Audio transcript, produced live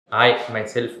I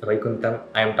myself, Vaikuntham,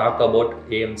 I am talk about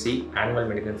AMC, Annual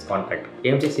Maintenance Contract.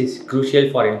 AMCs is crucial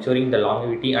for ensuring the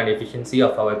longevity and efficiency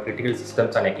of our critical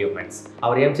systems and equipments.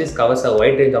 Our AMCs covers a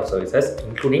wide range of services,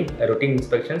 including routine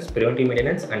inspections, preventive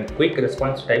maintenance, and quick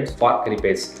response times for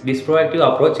repairs. This proactive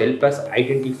approach helps us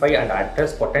identify and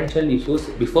address potential issues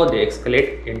before they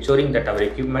escalate, ensuring that our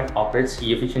equipment operates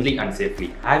efficiently and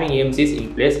safely. Having AMCs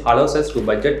in place allows us to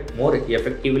budget more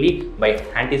effectively by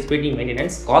anticipating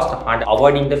maintenance cost and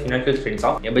avoiding the financial strains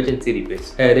of emergency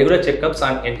repairs. Regular checkups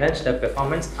and enhance the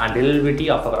performance and reliability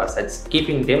of our assets,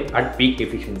 keeping them at peak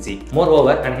efficiency.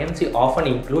 Moreover, an AMC often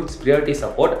includes priority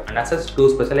support and access to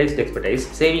specialized expertise,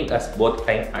 saving us both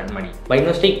time and money. By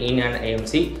investing in an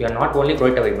AMC, we are not only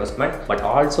protect our investment but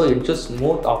also ensure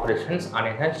smooth operations and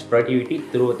enhanced productivity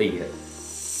throughout the year.